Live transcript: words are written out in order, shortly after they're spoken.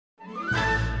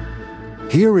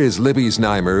Here is Libby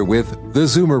Znaimer with The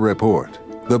Zoomer Report,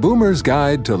 the Boomer's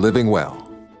Guide to Living Well.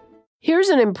 Here's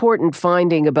an important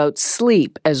finding about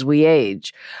sleep as we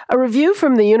age. A review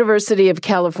from the University of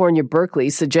California, Berkeley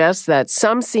suggests that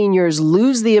some seniors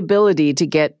lose the ability to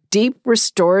get deep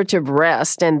restorative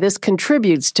rest, and this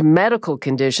contributes to medical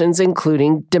conditions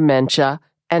including dementia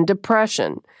and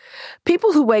depression.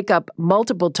 People who wake up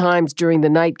multiple times during the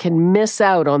night can miss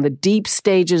out on the deep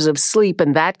stages of sleep,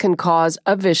 and that can cause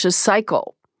a vicious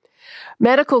cycle.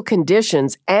 Medical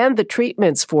conditions and the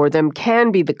treatments for them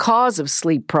can be the cause of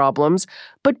sleep problems,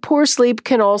 but poor sleep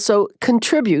can also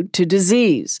contribute to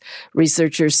disease.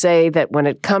 Researchers say that when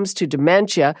it comes to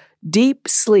dementia, deep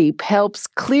sleep helps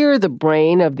clear the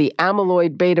brain of the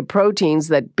amyloid beta proteins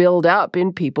that build up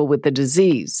in people with the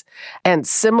disease. And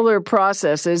similar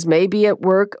processes may be at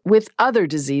work with other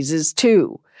diseases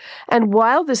too. And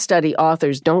while the study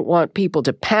authors don't want people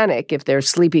to panic if they're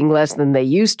sleeping less than they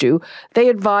used to, they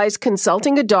advise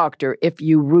consulting a doctor if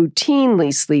you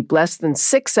routinely sleep less than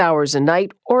 6 hours a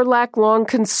night or lack long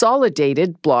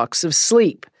consolidated blocks of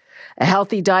sleep. A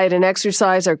healthy diet and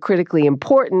exercise are critically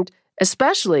important,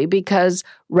 especially because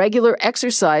regular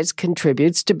exercise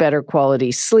contributes to better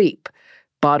quality sleep.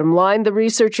 Bottom line, the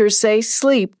researchers say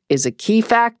sleep is a key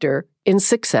factor in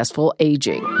successful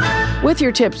aging. With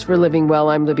your tips for living well,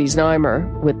 I'm Libby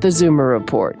Znaimer with the Zoomer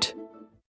Report.